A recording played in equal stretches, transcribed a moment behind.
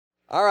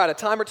All right, a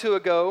time or two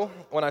ago,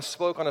 when I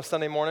spoke on a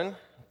Sunday morning,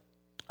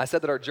 I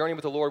said that our journey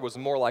with the Lord was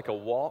more like a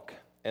walk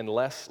and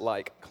less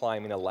like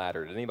climbing a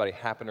ladder. Did anybody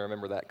happen to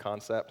remember that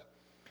concept?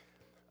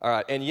 All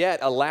right, and yet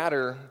a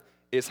ladder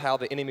is how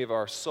the enemy of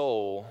our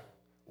soul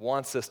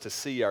wants us to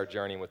see our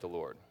journey with the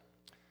Lord.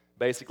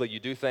 Basically,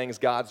 you do things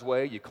God's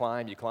way, you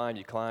climb,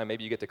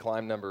 maybe you get to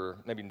climb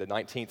maybe the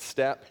 19th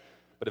step,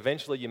 but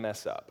eventually you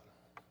mess up.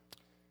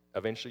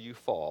 Eventually you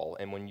fall,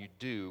 and when you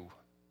do,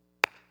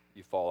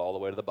 you fall all the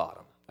way to the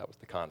bottom. That was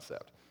the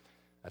concept.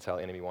 That's how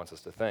the enemy wants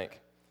us to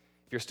think.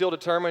 If you're still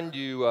determined,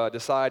 you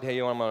decide,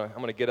 hey, I'm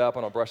going to get up,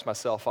 I'm going to brush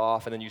myself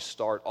off, and then you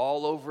start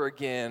all over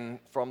again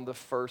from the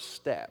first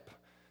step.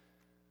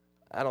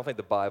 I don't think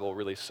the Bible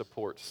really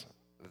supports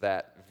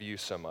that view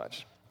so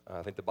much.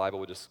 I think the Bible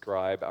would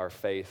describe our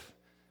faith,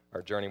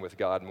 our journey with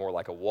God, more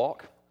like a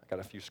walk. I got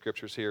a few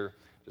scriptures here,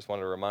 just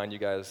wanted to remind you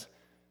guys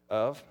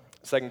of.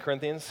 2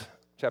 Corinthians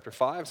chapter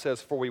 5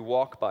 says, "For we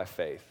walk by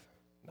faith,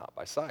 not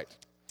by sight."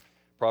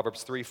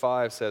 Proverbs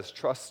 3:5 says,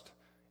 "Trust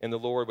in the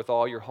Lord with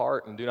all your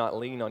heart and do not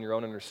lean on your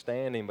own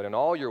understanding, but in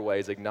all your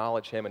ways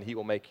acknowledge him and he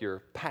will make your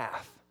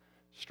path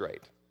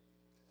straight."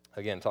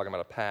 Again, talking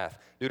about a path.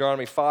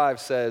 Deuteronomy 5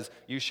 says,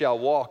 "You shall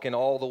walk in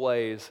all the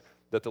ways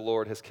that the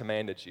Lord has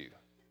commanded you."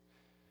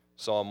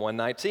 Psalm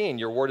 119,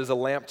 "Your word is a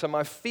lamp to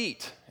my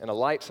feet and a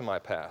light to my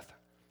path."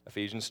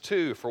 Ephesians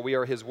 2, "For we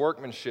are his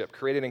workmanship,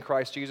 created in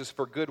Christ Jesus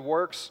for good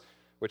works,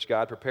 which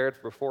God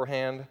prepared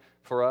beforehand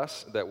for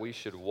us, that we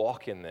should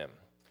walk in them."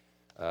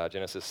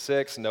 Genesis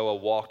 6, Noah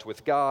walked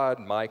with God.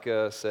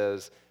 Micah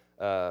says,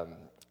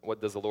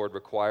 "What does the Lord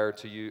require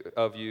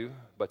of you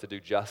but to do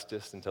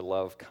justice and to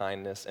love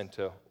kindness and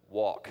to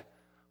walk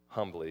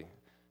humbly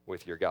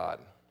with your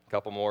God." A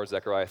couple more,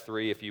 Zechariah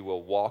 3, "If you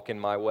will walk in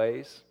my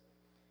ways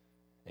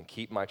and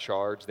keep my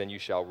charge, then you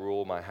shall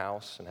rule my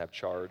house and have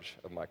charge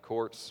of my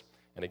courts."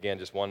 And again,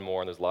 just one more,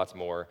 and there's lots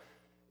more.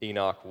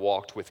 Enoch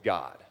walked with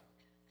God.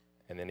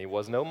 And then he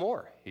was no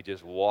more. He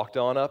just walked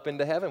on up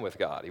into heaven with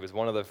God. He was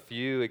one of the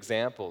few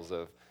examples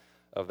of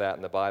that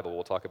in the Bible.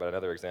 We'll talk about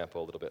another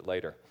example a little bit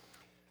later.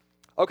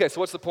 Okay, so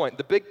what's the point?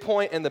 The big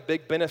point and the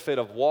big benefit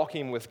of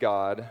walking with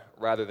God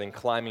rather than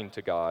climbing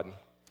to God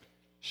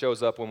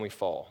shows up when we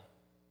fall.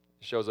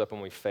 It shows up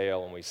when we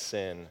fail, when we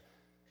sin.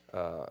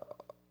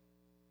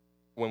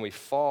 When we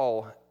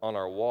fall on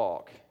our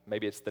walk,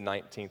 maybe it's the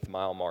 19th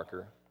mile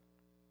marker,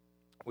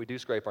 we do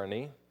scrape our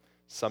knee.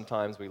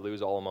 Sometimes we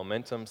lose all the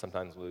momentum,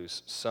 sometimes we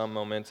lose some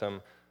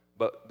momentum,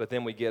 but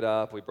then we get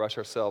up, we brush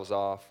ourselves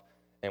off,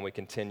 and we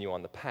continue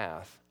on the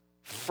path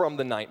from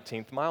the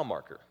 19th mile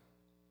marker,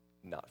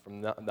 not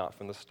from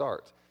the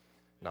start,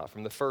 not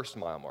from the first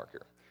mile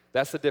marker.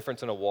 That's the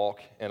difference in a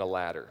walk and a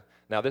ladder.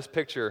 Now this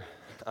picture,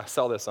 I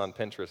saw this on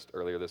Pinterest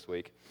earlier this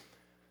week.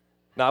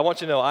 Now I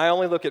want you to know, I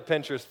only look at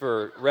Pinterest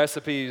for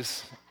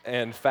recipes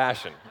and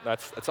fashion.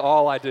 That's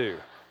all I do.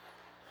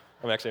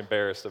 I'm actually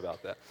embarrassed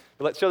about that.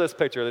 But let's show this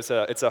picture. It's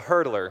a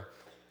hurdler.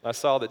 I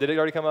saw that. Did it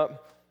already come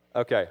up?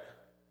 Okay.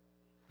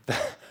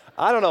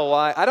 I don't know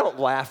why. I don't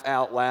laugh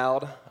out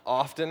loud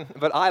often,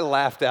 but I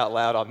laughed out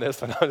loud on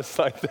this one. I was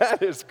like,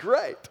 that is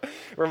great.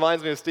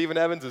 Reminds me of Stephen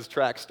Evans'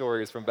 track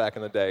stories from back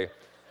in the day.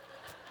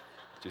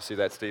 Did you see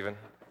that, Stephen?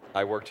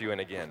 I worked you in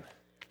again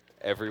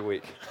every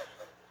week.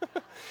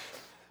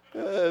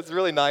 It's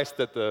really nice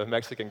that the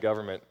Mexican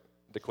government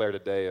declared a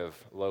day of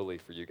lowly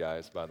for you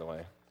guys, by the way.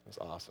 It was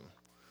awesome.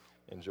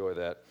 Enjoy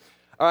that.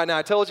 All right, now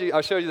I showed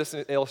you this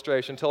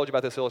illustration, told you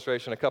about this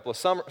illustration a couple of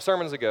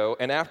sermons ago,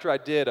 and after I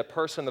did, a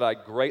person that I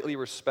greatly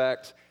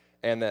respect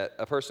and that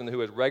a person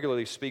who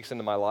regularly speaks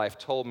into my life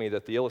told me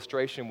that the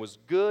illustration was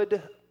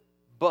good,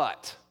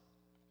 but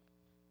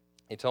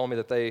he told me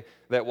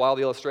that while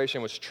the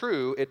illustration was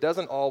true, it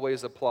doesn't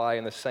always apply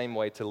in the same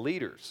way to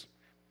leaders.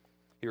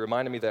 He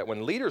reminded me that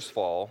when leaders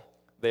fall,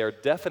 they are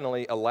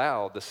definitely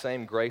allowed the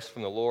same grace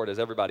from the Lord as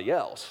everybody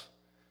else,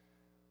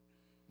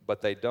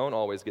 but they don't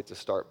always get to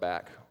start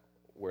back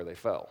where they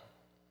fell.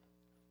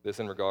 This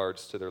in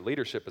regards to their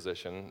leadership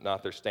position,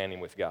 not their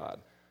standing with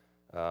God.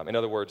 In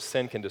other words,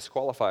 sin can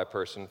disqualify a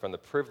person from the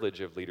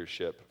privilege of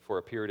leadership for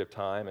a period of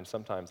time and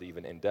sometimes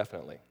even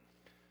indefinitely.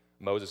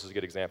 Moses is a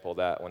good example of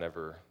that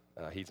whenever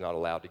he's not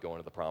allowed to go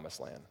into the promised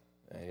land.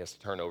 And he has to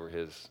turn over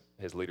his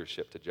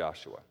leadership to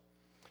Joshua.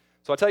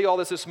 So I tell you all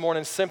this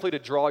morning simply to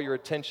draw your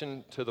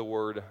attention to the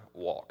word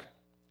walk.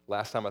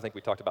 Last time I think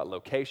we talked about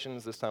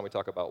locations. This time we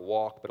talk about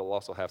walk, but it'll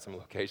also have some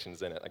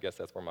locations in it. I guess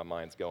that's where my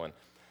mind's going.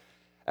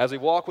 As we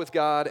walk with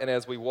God and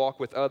as we walk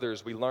with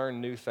others, we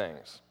learn new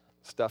things.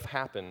 Stuff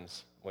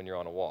happens when you're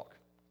on a walk.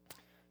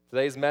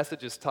 Today's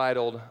message is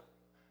titled,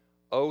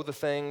 "Oh, the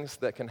Things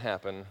That Can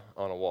Happen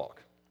on a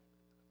Walk."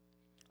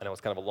 I know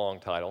it's kind of a long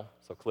title,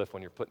 so Cliff,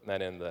 when you're putting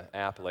that in the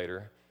app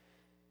later,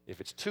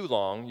 if it's too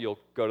long, you'll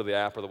go to the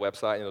app or the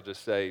website and it'll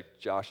just say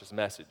Josh's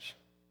message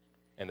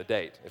and the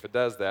date. If it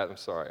does that, I'm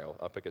sorry,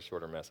 I'll pick a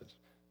shorter message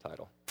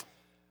title.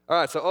 All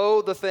right, so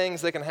oh, the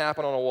things that can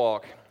happen on a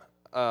walk.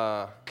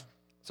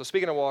 So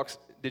speaking of walks,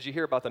 did you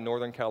hear about the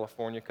Northern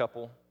California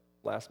couple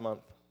last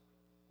month?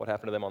 What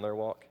happened to them on their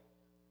walk?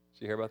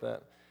 Did you hear about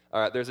that?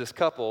 All right, there's this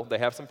couple. They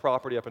have some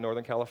property up in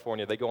Northern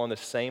California. They go on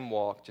this same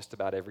walk just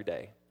about every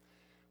day.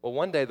 Well,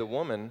 one day the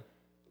woman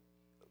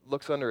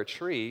looks under a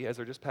tree as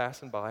they're just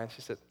passing by, and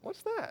she said,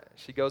 "What's that?"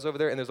 She goes over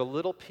there, and there's a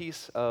little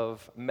piece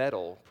of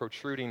metal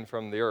protruding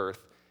from the earth,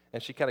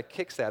 and she kind of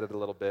kicks at it a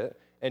little bit,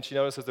 and she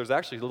notices there's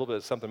actually a little bit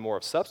of something more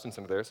of substance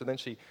in there. So then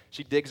she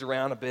digs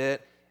around a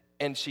bit,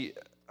 and she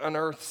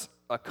unearths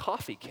a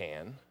coffee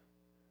can,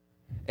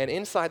 and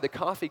inside the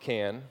coffee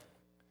can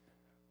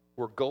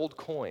were gold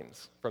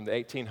coins from the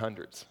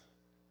 1800s.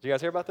 Did you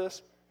guys hear about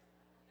this?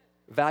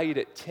 Valued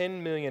at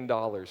 $10 million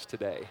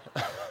today,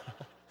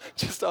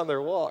 just on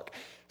their walk.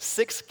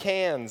 6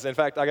 cans. In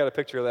fact, I got a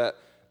picture of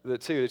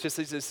that too. It's just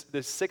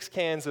this 6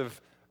 cans of,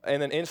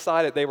 and then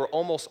inside it, they were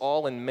almost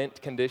all in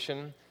mint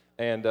condition.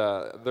 And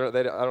I don't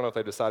know if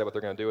they decided what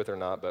they're going to do with it or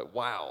not, but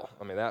wow.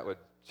 I mean, that would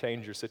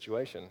change your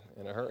situation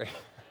in a hurry.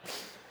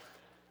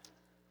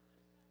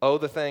 Oh,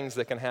 the things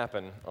that can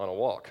happen on a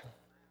walk.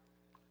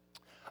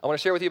 I want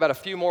to share with you about a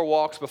few more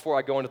walks before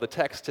I go into the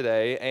text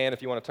today. And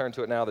if you want to turn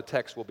to it now, the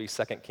text will be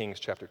 2 Kings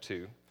chapter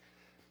 2.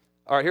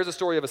 All right, here's a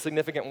story of a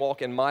significant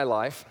walk in my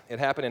life. It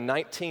happened in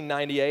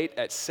 1998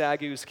 at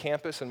SAGU's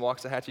campus in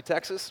Waxahachie,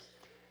 Texas.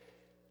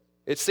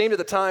 It seemed at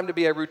the time to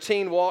be a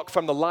routine walk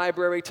from the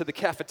library to the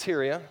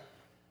cafeteria,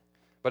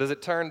 but as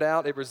it turned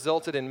out, it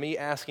resulted in me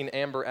asking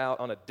Amber out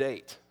on a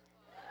date,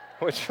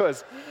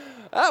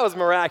 that was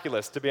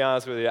miraculous, to be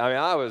honest with you. I mean,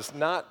 I was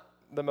not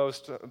the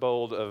most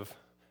bold of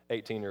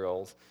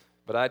 18-year-olds,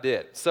 but I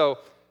did. So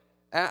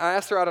I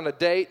asked her out on a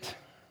date, ...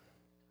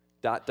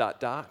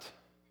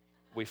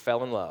 We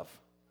fell in love. ...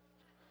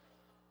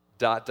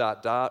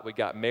 We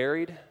got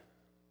married. ...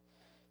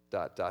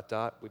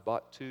 We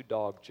bought 2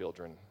 dog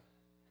children. ...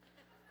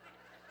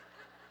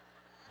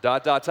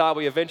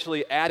 We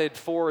eventually added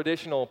 4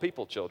 additional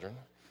people children.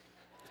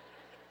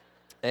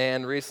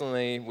 And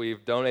recently,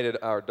 we've donated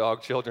our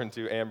dog children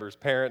to Amber's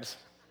parents.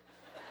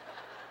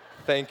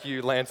 Thank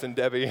you, Lance and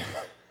Debbie. ...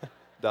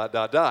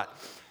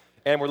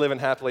 And we're living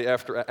happily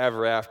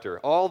ever after.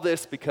 All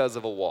this because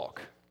of a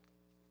walk.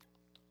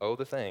 Oh,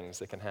 the things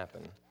that can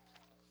happen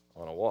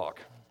on a walk.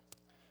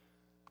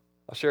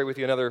 I'll share with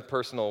you another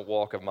personal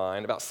walk of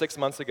mine. About 6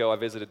 months ago, I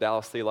visited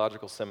Dallas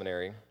Theological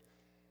Seminary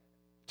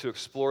to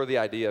explore the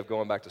idea of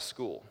going back to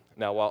school.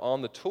 Now, while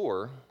on the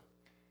tour,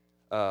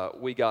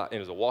 it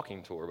was a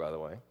walking tour, by the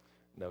way,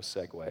 no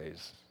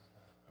Segways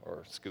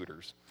or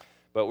scooters.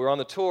 But we're on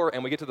the tour,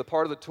 and we get to the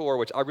part of the tour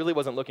which I really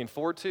wasn't looking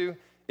forward to.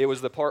 It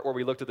was the part where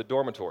we looked at the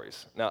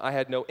dormitories. Now, I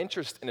had no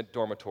interest in a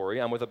dormitory.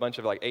 I'm with a bunch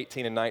of like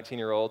 18 and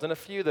 19-year-olds, and a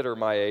few that are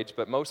my age,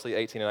 but mostly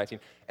 18 and 19.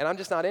 And I'm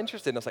just not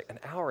interested. And I was like, an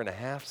hour and a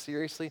half,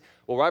 seriously?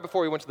 Well, right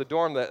before we went to the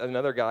dorm,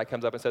 another guy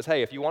comes up and says,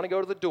 "Hey, if you want to go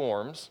to the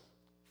dorms,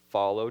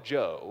 follow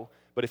Joe.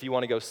 But if you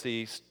want to go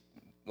see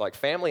like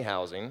family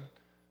housing,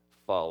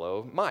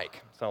 follow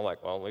Mike." So I'm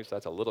like, well, at least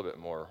that's a little bit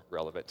more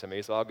relevant to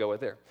me, so I'll go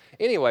with there.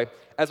 Anyway,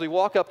 as we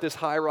walk up this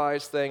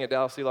high-rise thing at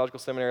Dallas Theological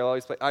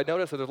Seminary, I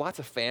noticed that there's lots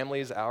of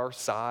families our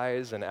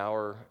size and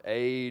our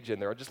age,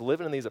 and they're just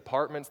living in these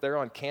apartments. They're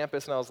on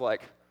campus, and I was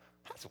like,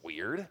 that's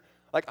weird.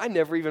 Like, I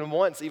never even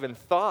once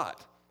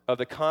thought of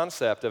the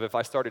concept of if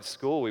I started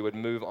school, we would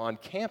move on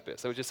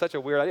campus. It was just such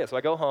a weird idea. So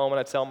I go home, and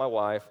I tell my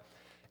wife,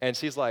 and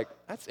she's like,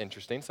 that's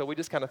interesting. So we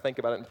just kind of think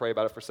about it and pray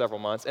about it for several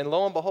months. And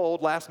lo and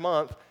behold, last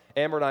month,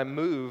 Amber and I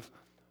move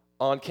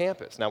on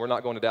campus. Now, we're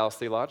not going to Dallas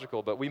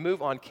Theological, but we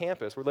move on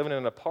campus. We're living in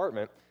an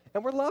apartment,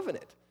 and we're loving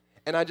it.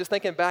 And I'm just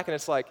thinking back, and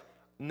it's like,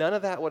 none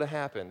of that would have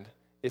happened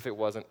if it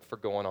wasn't for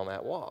going on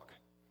that walk.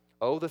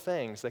 Oh, the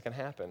things that can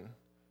happen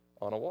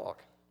on a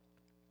walk.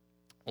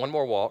 One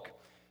more walk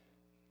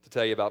to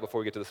tell you about before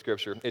we get to the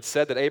scripture. It's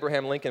said that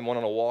Abraham Lincoln went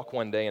on a walk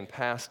one day and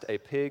passed a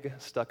pig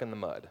stuck in the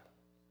mud. It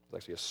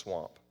was actually a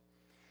swamp.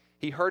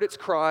 He heard its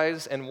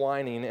cries and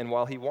whining, and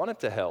while he wanted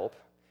to help,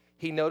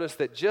 he noticed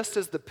that just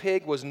as the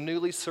pig was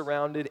newly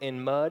surrounded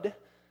in mud,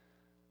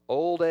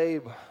 old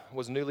Abe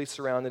was newly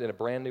surrounded in a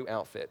brand new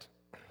outfit,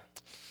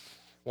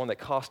 one that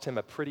cost him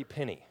a pretty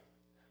penny,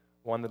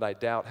 one that I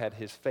doubt had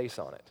his face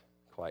on it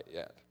quite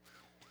yet.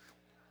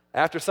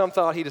 After some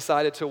thought, he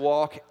decided to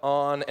walk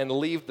on and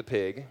leave the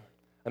pig.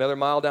 Another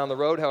mile down the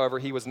road, however,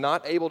 he was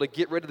not able to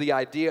get rid of the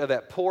idea of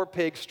that poor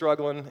pig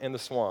struggling in the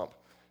swamp.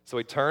 So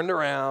he turned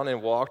around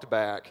and walked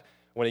back.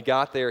 When he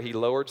got there, he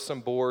lowered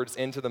some boards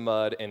into the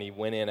mud, and he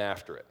went in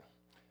after it.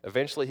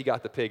 Eventually, he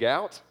got the pig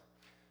out,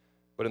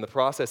 but in the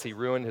process, he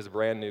ruined his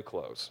brand new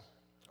clothes.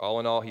 All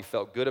in all, he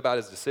felt good about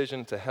his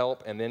decision to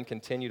help and then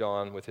continued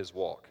on with his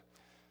walk.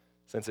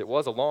 Since it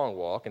was a long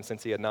walk, and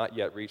since he had not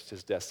yet reached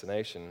his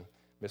destination,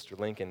 Mr.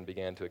 Lincoln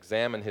began to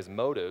examine his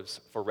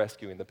motives for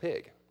rescuing the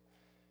pig.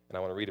 And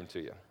I want to read them to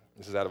you.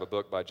 This is out of a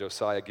book by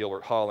Josiah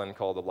Gilbert Holland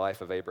called The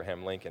Life of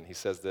Abraham Lincoln. He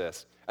says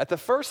this: "At the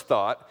first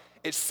thought,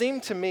 it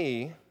seemed to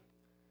me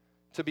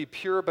to be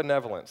pure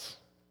benevolence,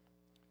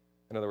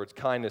 in other words,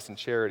 kindness and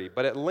charity.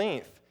 But at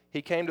length,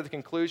 he came to the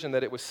conclusion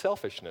that it was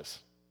selfishness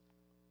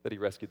that he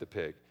rescued the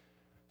pig.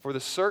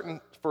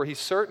 For he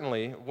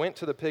certainly went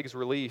to the pig's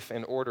relief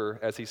in order,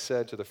 as he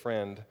said to the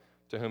friend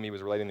to whom he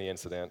was relating the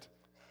incident,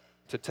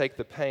 to take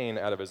the pain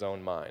out of his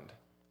own mind."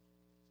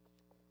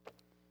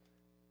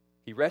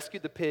 He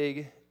rescued the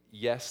pig.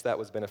 Yes, that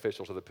was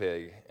beneficial to the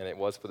pig, and it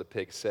was for the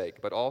pig's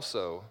sake, but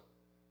also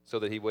so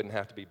that he wouldn't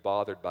have to be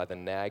bothered by the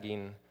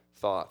nagging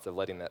thoughts of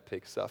letting that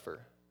pig suffer.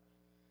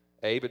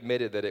 Abe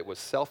admitted that it was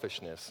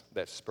selfishness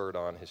that spurred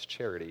on his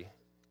charity,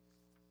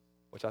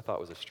 which I thought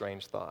was a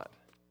strange thought.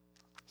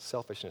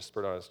 Selfishness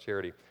spurred on his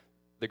charity.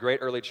 The great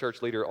early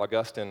church leader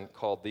Augustine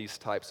called these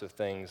types of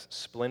things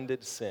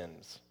splendid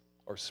sins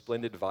or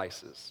splendid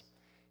vices.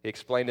 He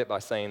explained it by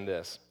saying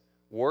this: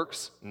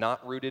 works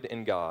not rooted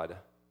in God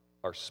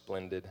are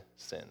splendid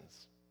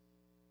sins.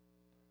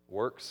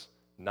 Works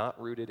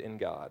not rooted in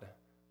God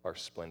are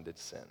splendid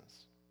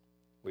sins.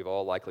 We've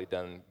all likely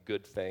done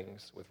good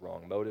things with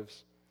wrong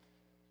motives.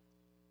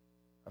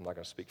 I'm not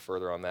going to speak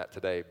further on that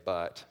today,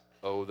 but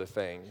the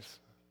things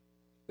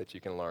that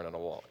you can learn on a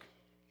walk.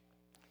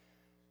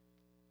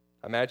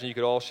 I imagine you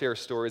could all share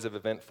stories of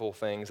eventful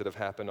things that have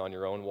happened on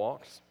your own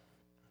walks.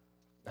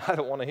 I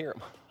don't want to hear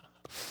them.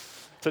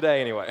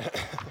 Today, anyway.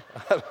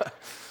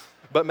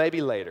 But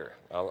maybe later.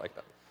 I like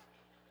that.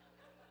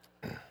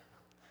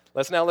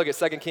 Let's now look at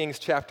 2 Kings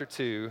chapter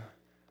 2.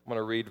 I'm going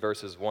to read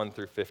verses 1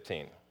 through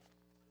 15.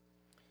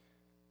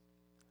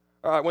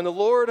 All right, when the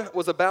Lord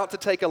was about to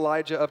take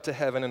Elijah up to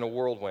heaven in a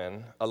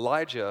whirlwind,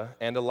 Elijah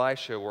and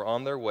Elisha were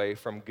on their way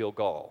from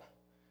Gilgal.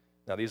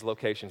 Now, these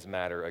locations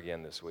matter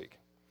again this week.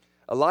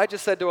 Elijah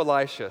said to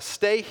Elisha,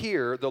 "Stay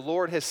here, the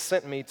Lord has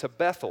sent me to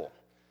Bethel."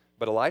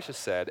 But Elisha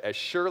said, "As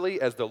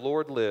surely as the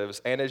Lord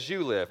lives and as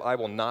you live, I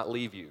will not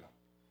leave you."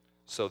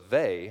 So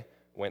they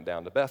went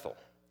down to Bethel.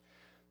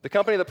 The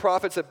company of the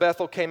prophets at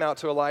Bethel came out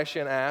to Elisha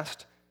and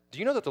asked, "Do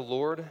you know that the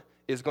Lord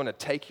is going to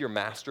take your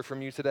master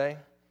from you today?"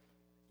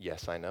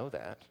 "Yes, I know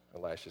that,"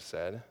 Elisha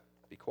said.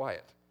 "Be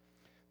quiet."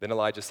 Then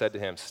Elijah said to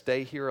him,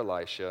 "Stay here,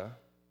 Elisha.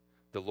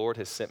 The Lord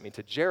has sent me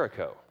to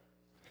Jericho."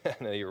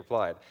 And he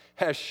replied,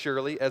 "As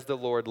surely as the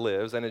Lord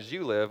lives and as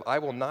you live, I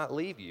will not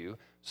leave you."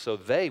 So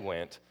they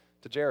went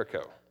to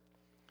Jericho.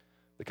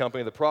 The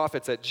company of the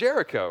prophets at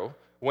Jericho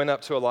went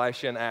up to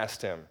Elisha and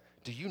asked him,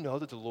 "Do you know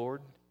that the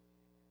Lord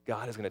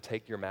God is going to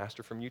take your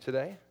master from you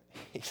today?"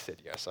 He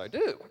said, "Yes, I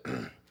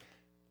do."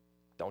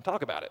 "Don't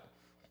talk about it."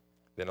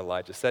 Then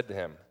Elijah said to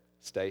him,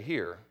 "Stay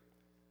here.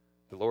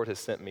 The Lord has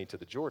sent me to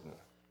the Jordan."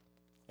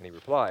 And he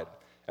replied,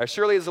 "As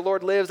surely as the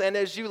Lord lives and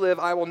as you live,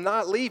 I will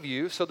not leave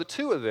you." So the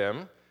two of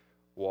them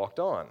walked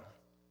on.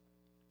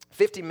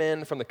 50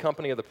 men from the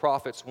company of the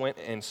prophets went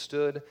and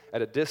stood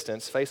at a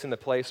distance facing the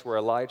place where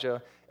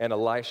Elijah and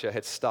Elisha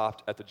had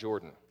stopped at the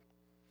Jordan.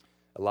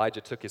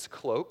 Elijah took his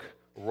cloak,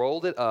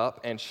 rolled it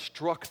up, and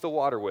struck the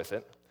water with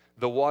it.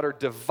 The water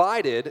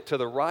divided to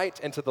the right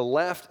and to the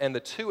left, and the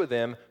two of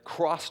them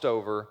crossed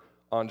over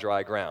on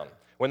dry ground.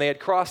 When they had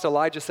crossed,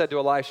 Elijah said to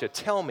Elisha,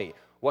 "Tell me,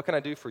 what can I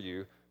do for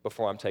you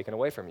before I'm taken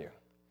away from you?"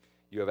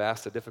 "You have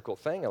asked a difficult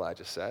thing,"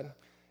 Elijah said.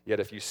 "Yet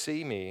if you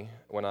see me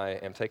when I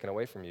am taken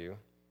away from you,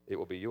 it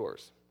will be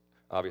yours."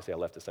 Obviously, I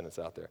left a sentence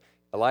out there.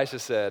 Elisha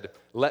said,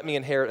 "Let me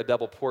inherit a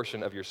double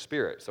portion of your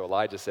spirit." So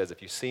Elijah says,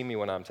 "If you see me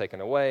when I'm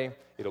taken away,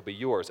 it'll be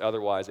yours.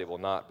 Otherwise, it will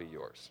not be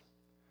yours."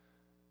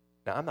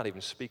 Now, I'm not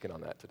even speaking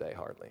on that today,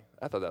 hardly.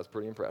 I thought that was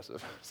pretty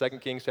impressive.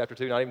 2 Kings chapter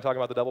 2, not even talking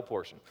about the double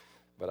portion.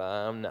 But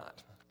I'm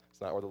not. It's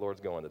not where the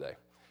Lord's going today.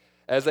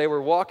 As they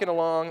were walking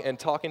along and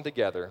talking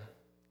together,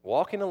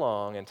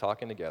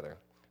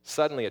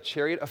 suddenly a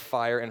chariot of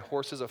fire and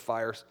horses of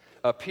fire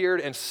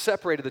appeared and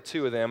separated the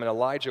two of them, and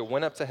Elijah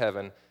went up to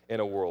heaven in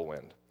a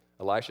whirlwind.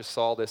 Elisha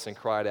saw this and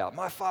cried out,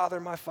 my father,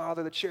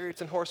 the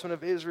chariots and horsemen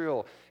of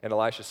Israel." And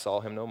Elisha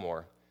saw him no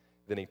more.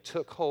 Then he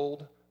took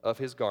hold of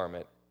his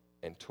garment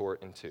and tore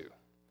it in two.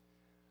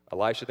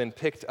 Elisha then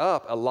picked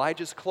up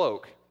Elijah's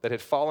cloak that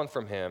had fallen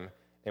from him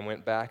and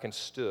went back and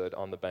stood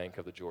on the bank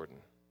of the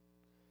Jordan.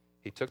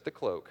 He took the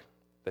cloak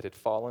that had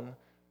fallen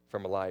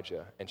from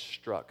Elijah and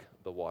struck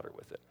the water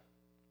with it.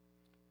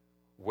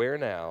 "Where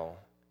now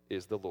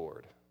is the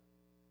Lord,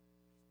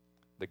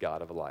 the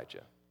God of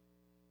Elijah?"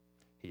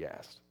 he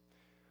asked.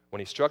 When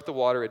he struck the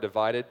water, it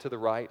divided to the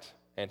right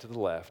and to the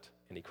left,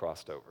 and he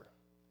crossed over.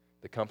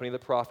 The company of the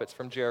prophets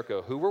from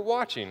Jericho, who were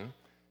watching,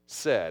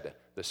 said,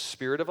 "The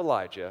spirit of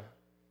Elijah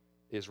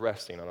is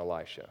resting on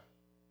Elisha."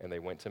 And they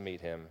went to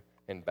meet him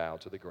and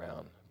bowed to the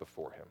ground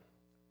before him.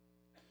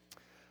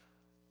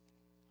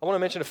 I want to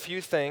mention a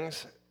few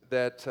things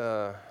that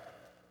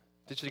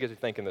did you get to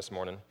thinking this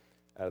morning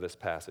out of this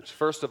passage.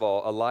 First of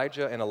all,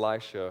 Elijah and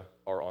Elisha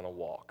are on a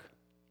walk.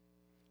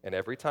 And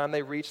every time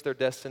they reach their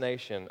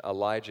destination,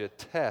 Elijah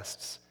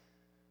tests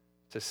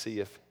to see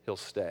if he'll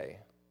stay,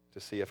 to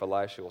see if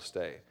Elisha will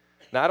stay.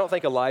 Now, I don't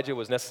think Elijah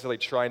was necessarily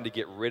trying to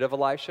get rid of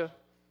Elisha.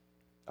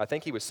 I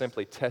think he was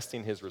simply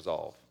testing his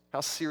resolve.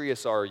 How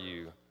serious are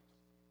you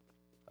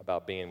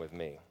about being with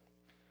me?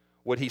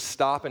 Would he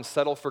stop and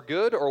settle for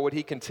good, or would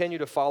he continue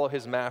to follow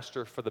his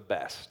master for the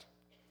best?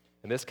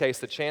 In this case,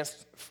 the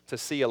chance to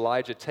see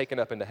Elijah taken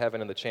up into heaven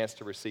and the chance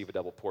to receive a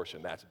double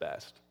portion, that's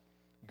best.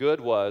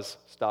 Good was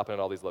stopping at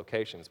all these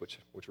locations, which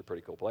were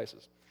pretty cool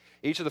places.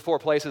 Each of the 4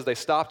 places they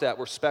stopped at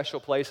were special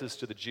places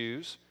to the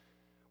Jews,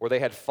 where they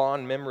had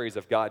fond memories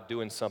of God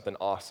doing something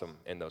awesome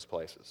in those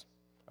places.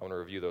 I want to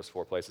review those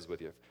 4 places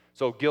with you.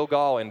 So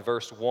Gilgal in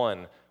verse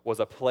 1 was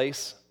a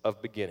place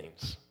of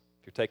beginnings.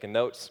 If you're taking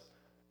notes,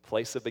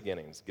 place of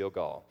beginnings,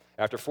 Gilgal.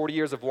 After 40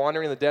 years of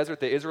wandering in the desert,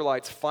 the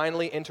Israelites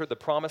finally entered the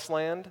promised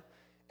land,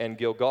 and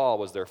Gilgal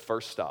was their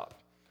first stop.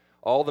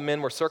 All the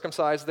men were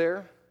circumcised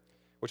there,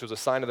 which was a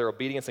sign of their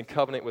obedience and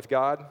covenant with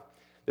God.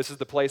 This is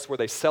the place where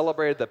they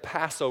celebrated the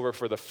Passover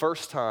for the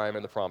first time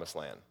in the promised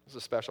land. This is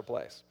a special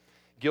place.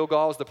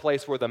 Gilgal is the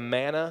place where the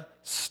manna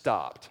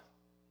stopped.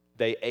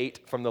 They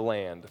ate from the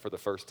land for the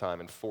first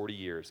time in 40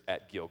 years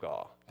at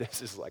Gilgal.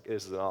 This is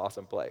an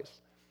awesome place.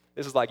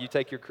 This is like you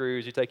take your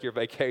cruise, you take your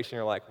vacation,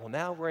 you're like, well,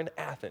 now we're in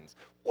Athens.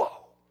 Whoa,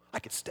 I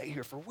could stay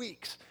here for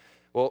weeks.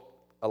 Well,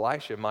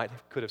 Elisha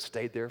could have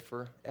stayed there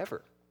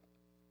forever.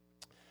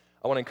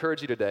 I want to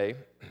encourage you today,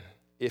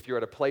 if you're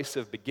at a place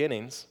of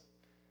beginnings,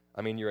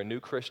 you're a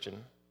new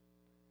Christian,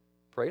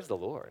 praise the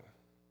Lord.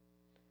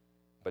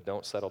 But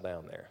don't settle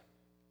down there.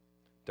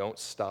 Don't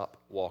stop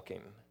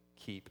walking.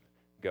 Keep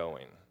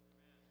going.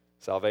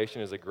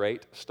 Salvation is a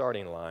great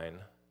starting line,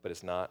 but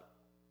it's not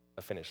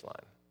a finish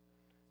line.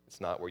 It's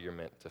not where you're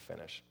meant to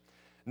finish.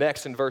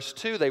 Next, in verse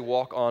 2, they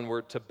walk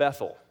onward to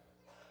Bethel.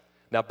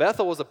 Now,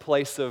 Bethel was a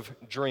place of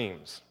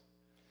dreams.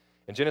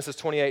 In Genesis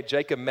 28,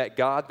 Jacob met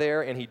God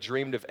there, and he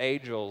dreamed of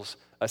angels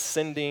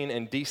ascending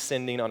and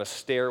descending on a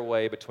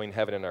stairway between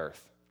heaven and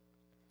earth.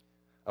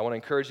 I want to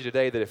encourage you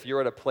today that if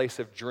you're at a place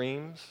of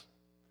dreams,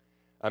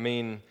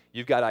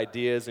 you've got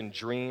ideas and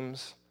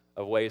dreams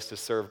of ways to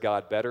serve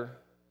God better,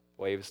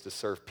 ways to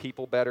serve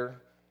people better.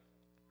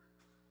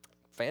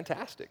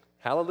 Fantastic.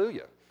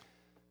 Hallelujah.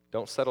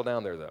 Don't settle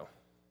down there, though.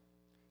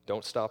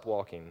 Don't stop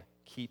walking.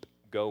 Keep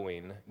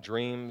going.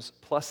 Dreams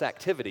plus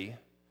activity,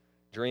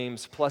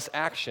 dreams plus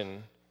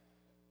action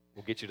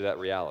will get you to that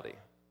reality.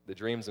 The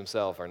dreams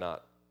themselves are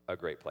not a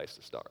great place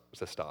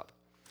to stop.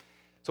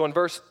 So in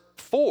verse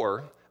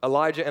 4,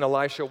 Elijah and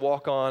Elisha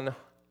walk on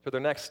to their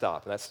next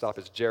stop, and that stop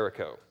is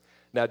Jericho.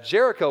 Now,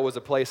 Jericho was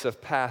a place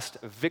of past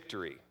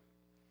victory.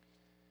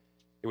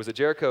 It was at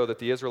Jericho that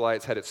the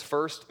Israelites had its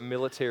first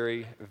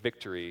military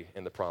victory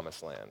in the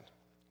Promised Land.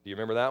 Do you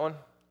remember that one?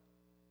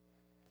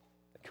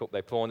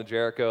 They pull into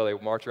Jericho, they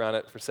march around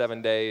it for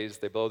 7 days,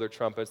 they blow their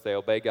trumpets, they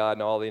obey God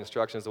and all the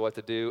instructions of what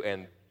to do,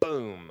 and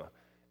boom,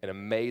 an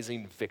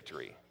amazing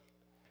victory.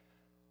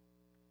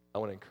 I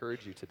want to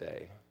encourage you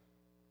today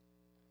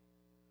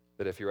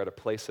that if you're at a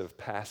place of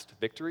past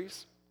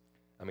victories,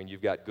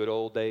 you've got good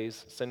old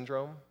days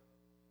syndrome.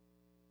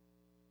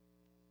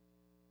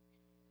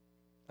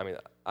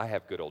 I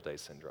have good old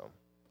days syndrome.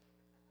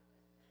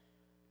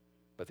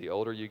 But the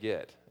older you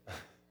get,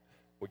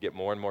 we get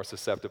more and more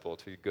susceptible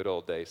to good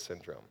old days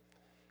syndrome.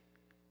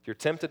 If you're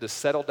tempted to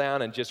settle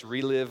down and just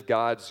relive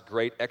God's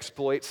great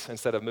exploits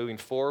instead of moving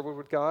forward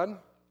with God,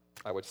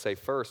 I would say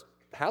first,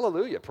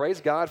 hallelujah,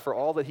 praise God for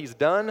all that he's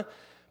done.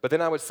 But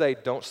then I would say,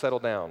 don't settle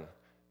down.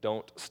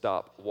 Don't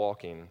stop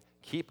walking.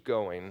 Keep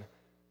going.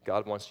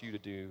 God wants you to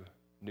do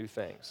new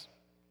things.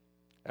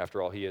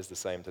 After all, he is the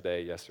same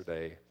today,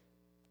 yesterday,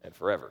 and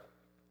forever.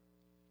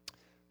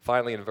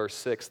 Finally, in verse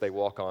 6, they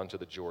walk on to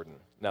the Jordan.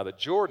 Now, the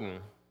Jordan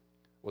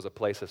was a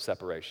place of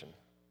separation.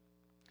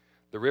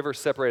 The river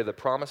separated the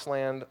promised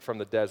land from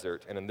the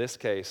desert, and in this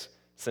case,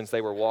 since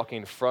they were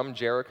walking from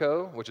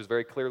Jericho, which is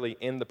very clearly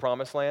in the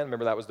promised land,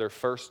 remember that was their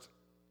first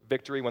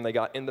victory when they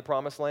got in the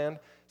promised land?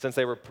 Since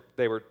they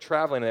were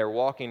traveling and they were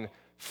walking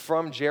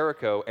from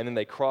Jericho and then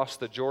they crossed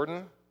the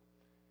Jordan,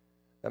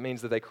 that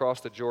means that they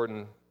crossed the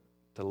Jordan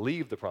to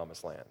leave the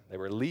promised land. They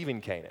were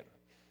leaving Canaan.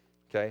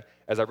 Okay?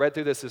 As I read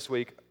through this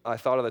week, I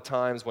thought of the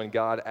times when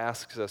God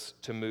asks us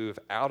to move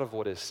out of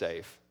what is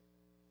safe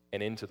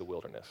and into the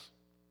wilderness,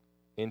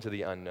 into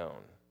the unknown.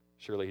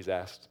 Surely he's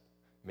asked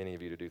many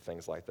of you to do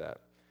things like that.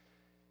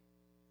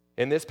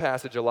 In this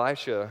passage,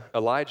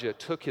 Elijah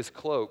took his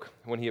cloak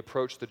when he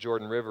approached the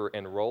Jordan River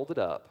and rolled it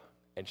up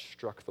and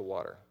struck the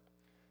water.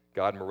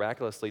 God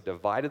miraculously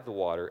divided the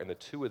water, and the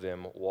two of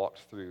them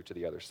walked through to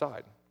the other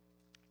side.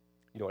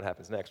 You know what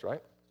happens next,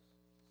 right?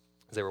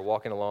 As they were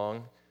walking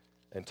along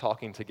and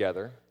talking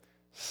together,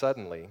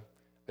 suddenly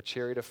a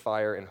chariot of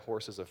fire and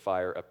horses of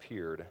fire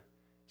appeared,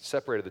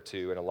 separated the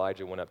two, and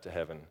Elijah went up to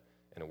heaven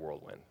in a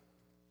whirlwind.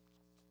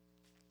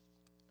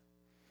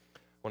 I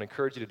want to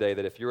encourage you today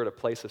that if you're at a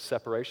place of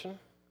separation,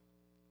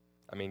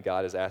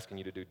 God is asking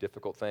you to do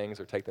difficult things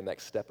or take the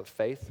next step of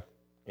faith.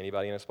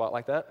 Anybody in a spot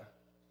like that?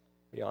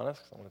 Be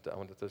honest. I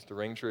want this to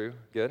ring true.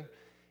 Good.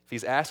 If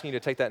he's asking you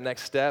to take that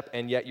next step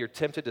and yet you're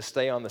tempted to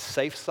stay on the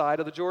safe side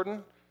of the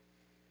Jordan,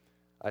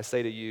 I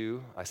say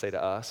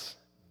to us,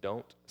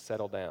 don't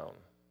settle down.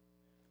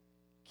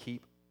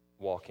 Keep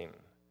walking.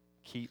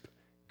 Keep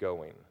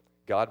going.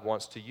 God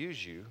wants to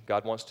use you.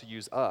 God wants to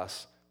use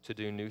us to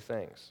do new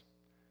things.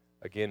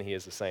 Again, he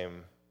is the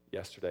same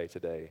yesterday,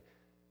 today,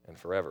 and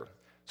forever.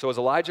 So as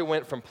Elijah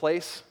went from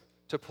place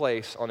to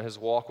place on his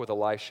walk with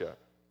Elisha,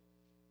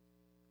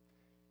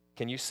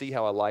 can you see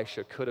how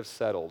Elisha could have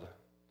settled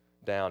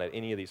down at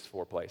any of these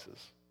four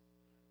places?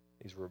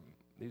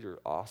 These are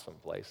awesome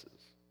places.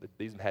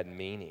 These had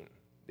meaning.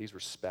 These were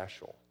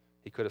special.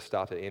 He could have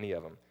stopped at any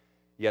of them.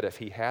 Yet if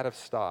he had have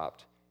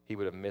stopped, he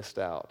would have missed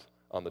out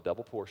on the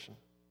double portion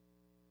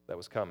that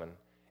was coming,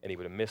 and he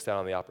would have missed out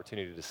on the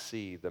opportunity to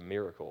see the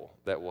miracle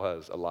that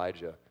was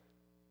Elijah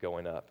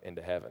going up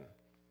into heaven.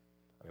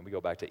 I mean, we go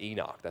back to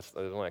Enoch. There's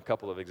only a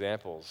couple of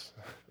examples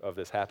of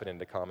this happening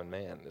to common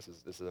man. This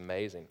is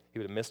amazing. He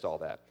would have missed all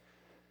that.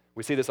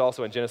 We see this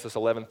also in Genesis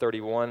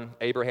 11:31.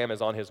 Abraham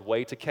is on his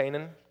way to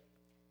Canaan,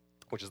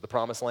 which is the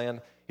promised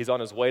land. He's on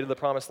his way to the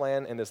promised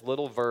land, and this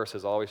little verse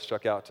has always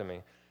struck out to me.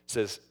 It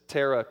says,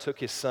 Terah took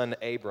his son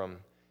Abram,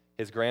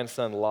 his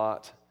grandson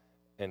Lot,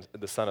 and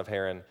the son of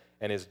Haran,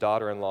 and his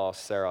daughter-in-law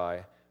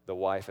Sarai, the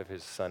wife of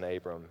his son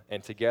Abram.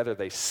 And together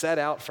they set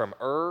out from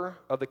Ur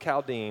of the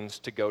Chaldeans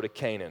to go to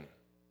Canaan.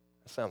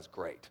 That sounds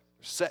great.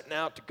 They're setting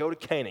out to go to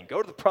Canaan,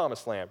 go to the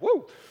promised land.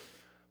 Woo!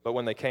 But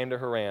when they came to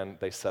Haran,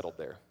 they settled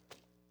there.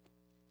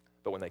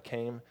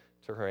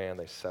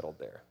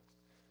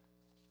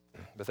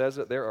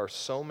 Bethesda, there are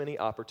so many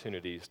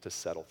opportunities to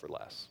settle for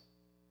less.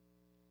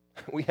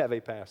 We have a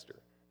pastor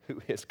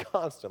who is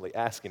constantly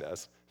asking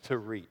us to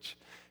reach,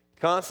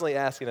 constantly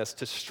asking us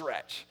to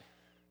stretch,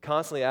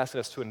 constantly asking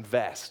us to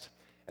invest.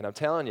 And I'm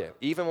telling you,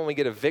 even when we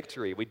get a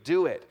victory, we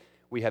do it,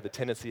 we have the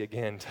tendency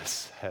again to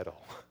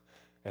settle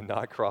and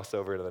not cross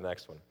over to the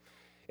next one.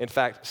 In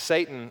fact,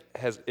 Satan,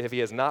 if he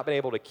has not been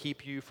able to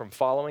keep you from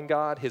following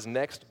God, his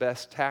next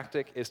best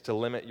tactic is to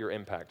limit your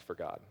impact for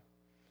God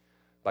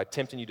by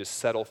tempting you to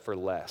settle for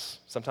less,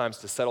 sometimes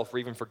to settle for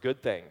even for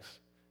good things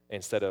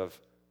instead of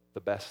the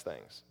best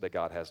things that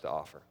God has to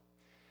offer.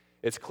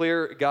 It's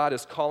clear God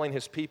is calling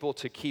his people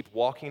to keep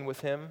walking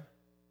with him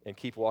and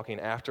keep walking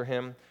after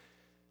him.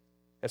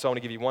 And so I want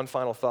to give you one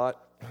final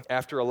thought.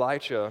 After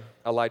Elijah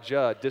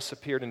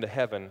disappeared into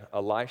heaven,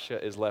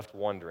 Elisha is left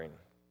wondering.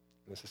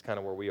 This is kind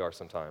of where we are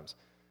sometimes.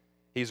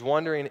 He's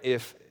wondering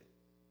if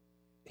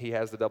he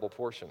has the double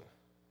portion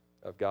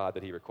of God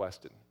that he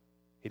requested.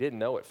 He didn't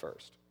know at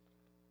first.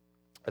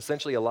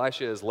 Essentially,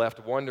 Elisha is left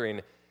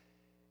wondering,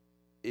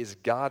 is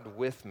God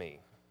with me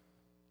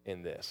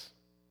in this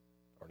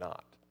or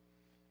not?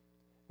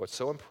 What's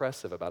so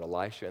impressive about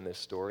Elisha in this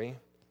story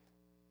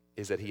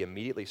is that he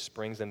immediately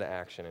springs into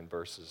action in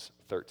verses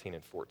 13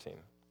 and 14.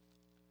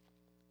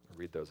 I'll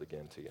read those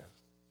again to you.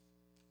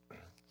 It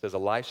says,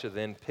 Elisha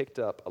then picked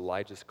up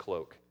Elijah's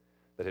cloak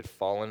that had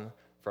fallen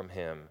from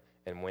him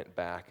and went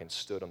back and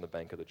stood on the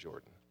bank of the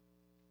Jordan.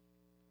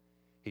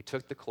 He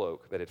took the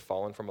cloak that had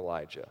fallen from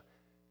Elijah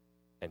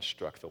and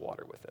struck the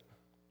water with it.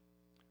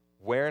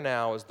 Where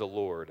now is the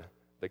Lord,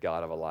 the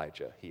God of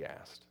Elijah? He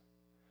asked.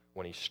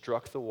 When he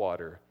struck the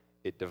water,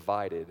 it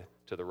divided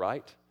to the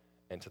right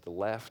and to the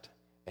left,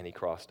 and he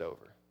crossed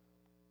over.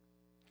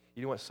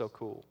 You know what's so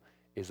cool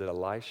is that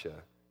Elisha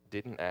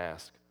didn't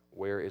ask,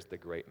 where is the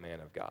great man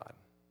of God?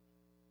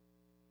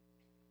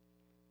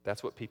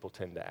 That's what people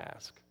tend to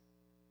ask,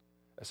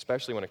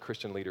 especially when a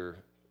Christian leader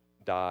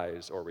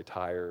dies or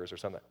retires or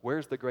something.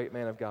 Where's the great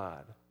man of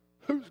God?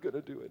 Who's going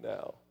to do it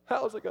now?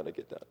 How's it going to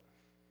get done?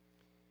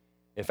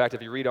 In fact,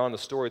 if you read on the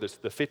story, there's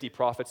the 50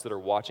 prophets that are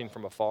watching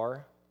from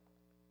afar.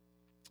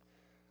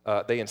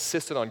 They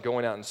insisted on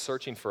going out and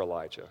searching for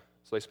Elijah.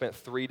 So they spent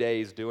 3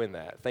 days doing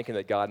that, thinking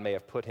that God may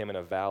have put him in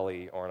a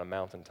valley or on a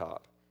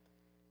mountaintop.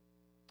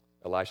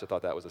 Elisha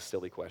thought that was a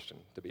silly question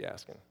to be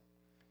asking.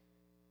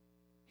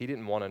 He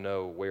didn't want to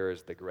know, where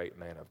is the great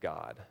man of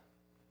God?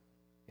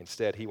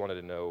 Instead, he wanted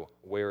to know,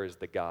 where is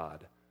the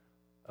God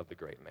of the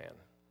great man?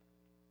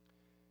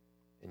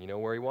 And you know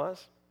where he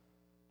was?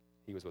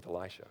 He was with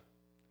Elisha.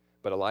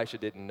 But Elisha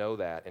didn't know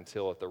that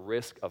until, at the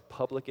risk of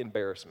public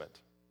embarrassment,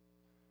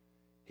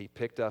 he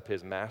picked up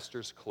his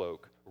master's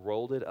cloak,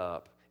 rolled it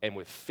up, and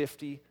with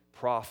 50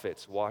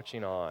 prophets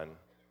watching on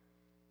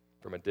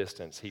from a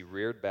distance, he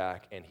reared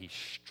back and he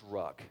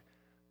struck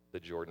the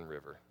Jordan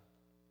River.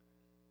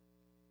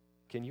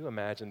 Can you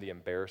imagine the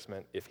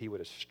embarrassment if he would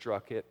have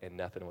struck it and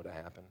nothing would have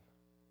happened?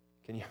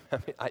 Can you?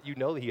 You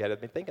know that he had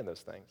been thinking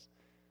those things.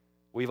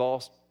 We've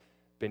all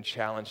been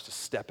challenged to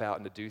step out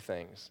and to do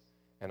things,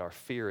 and our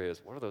fear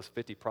is, what are those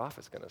 50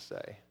 prophets going to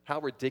say? How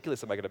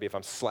ridiculous am I going to be if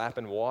I'm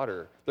slapping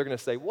water? They're going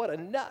to say, what a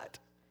nut.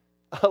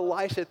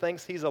 Elisha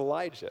thinks he's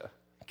Elijah.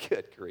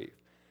 Good grief.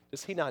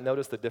 Does he not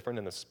notice the difference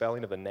in the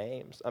spelling of the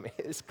names? I mean,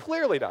 it's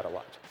clearly not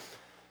Elijah.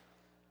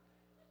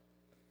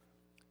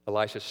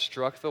 Elisha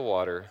struck the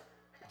water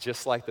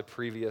just like the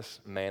previous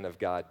man of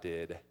God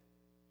did,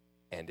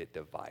 and it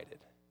divided,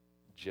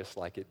 just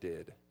like it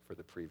did for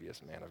the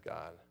previous man of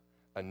God.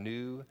 A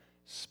new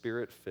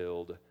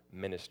Spirit-filled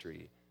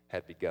ministry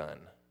had begun.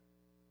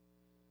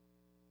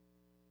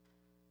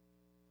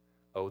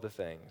 Oh, the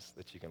things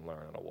that you can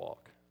learn on a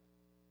walk.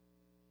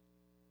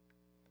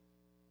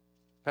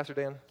 Pastor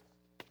Dan,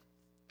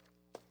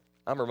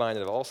 I'm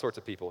reminded of all sorts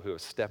of people who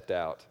have stepped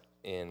out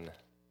in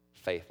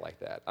faith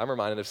like that. I'm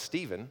reminded of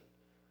Stephen.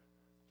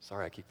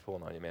 Sorry I keep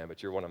pulling on you, man,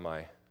 but you're one of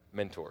my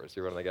mentors.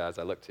 You're one of the guys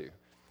I look to.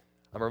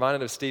 I'm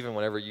reminded of Stephen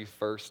whenever you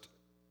first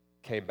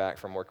came back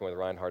from working with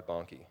Reinhard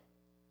Bonnke.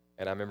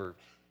 And I remember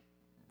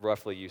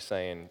roughly you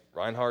saying,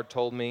 Reinhard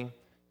told me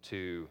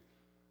to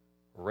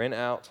rent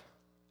out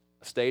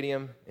a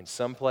stadium in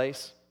some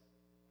place.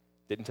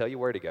 Didn't tell you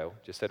where to go,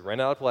 just said rent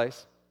out a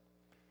place.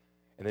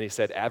 And then he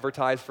said,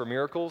 advertise for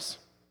miracles,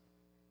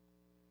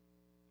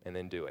 and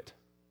then do it.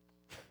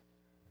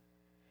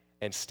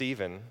 And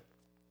Stephen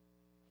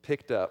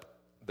picked up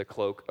the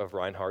cloak of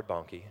Reinhard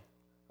Bonnke,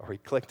 or he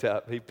picked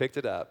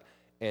it up,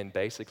 and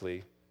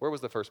basically, where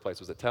was the first place?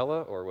 Was it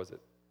Tella, or was it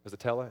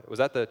Tella? Was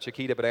that the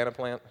Chiquita banana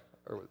plant,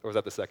 or was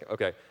that the second?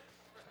 Okay.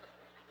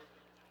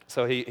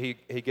 So he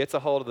gets a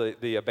hold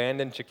of the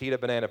abandoned Chiquita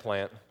banana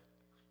plant,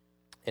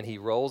 and he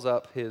rolls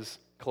up his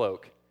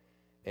cloak,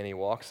 and he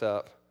walks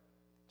up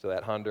to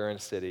that Honduran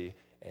city,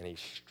 and he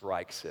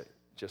strikes it,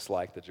 just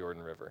like the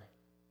Jordan River.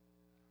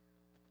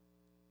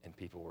 And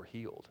people were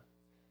healed.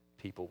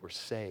 People were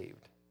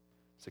saved.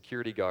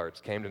 Security guards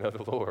came to know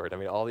the Lord. I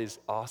mean, all these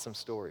awesome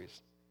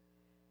stories.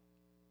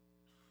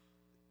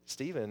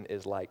 Stephen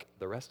is like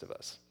the rest of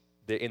us.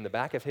 In the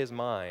back of his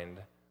mind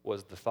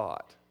was the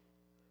thought,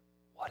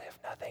 what if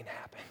nothing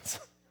happens?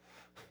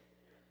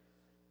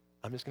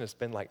 I'm just going to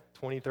spend like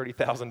 $20,000,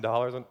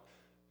 $30,000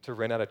 to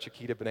rent out a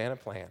Chiquita banana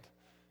plant.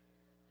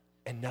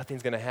 And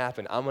nothing's going to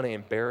happen. I'm going to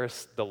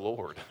embarrass the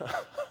Lord.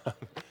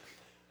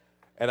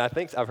 And I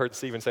think I've heard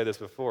Stephen say this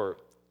before.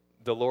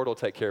 The Lord will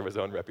take care of his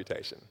own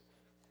reputation.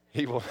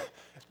 He will.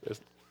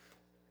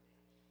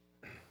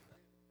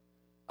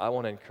 I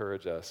want to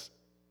encourage us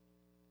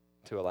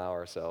to allow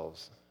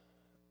ourselves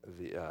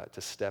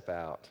to step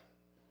out.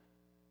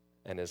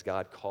 And as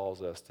God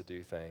calls us to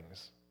do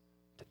things,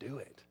 to do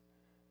it.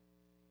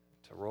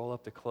 To roll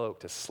up the cloak,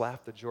 to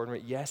slap the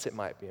Jordan. Yes, it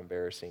might be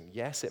embarrassing.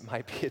 Yes,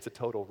 it's a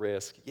total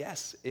risk.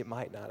 Yes, it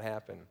might not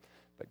happen.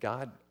 But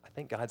I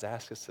think God's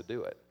asked us to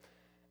do it.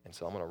 And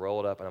so I'm going to roll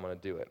it up and I'm going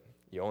to do it.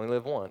 You only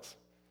live once.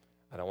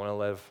 I don't want to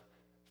live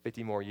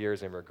 50 more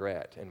years in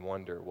regret and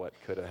wonder what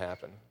could have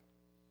happened.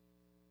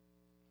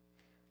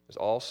 There's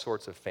all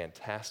sorts of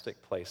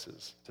fantastic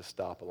places to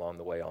stop along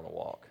the way on a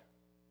walk.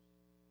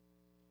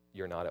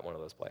 You're not at one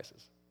of those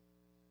places.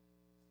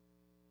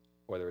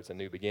 Whether it's a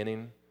new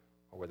beginning,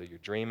 or whether you're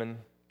dreaming,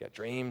 you got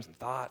dreams and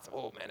thoughts,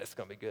 oh man, it's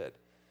going to be good.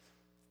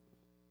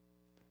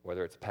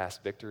 Whether it's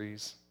past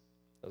victories,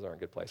 those aren't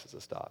good places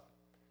to stop.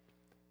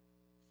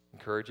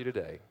 Encourage you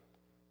today,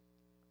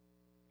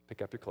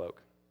 pick up your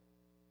cloak.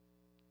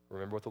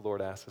 Remember what the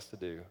Lord asked us to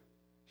do.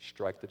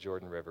 Strike the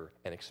Jordan River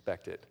and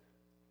expect it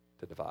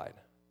to divide.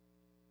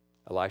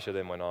 Elisha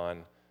then went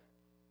on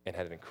and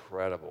had an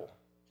incredible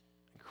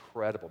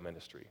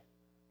ministry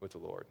with the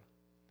Lord.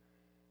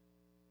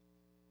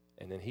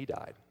 And then he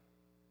died.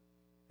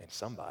 And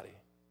somebody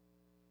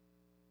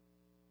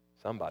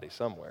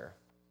somewhere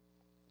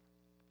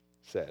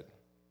said,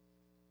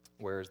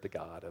 where's the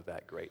God of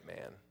that great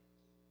man?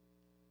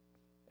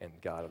 And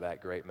God of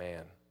that great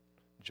man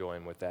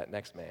joined with that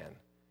next man,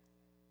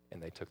 and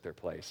they took their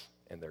place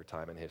in their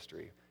time in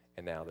history,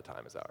 and now the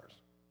time is ours.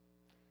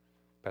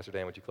 Pastor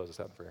Dan, would you close us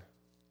out in prayer?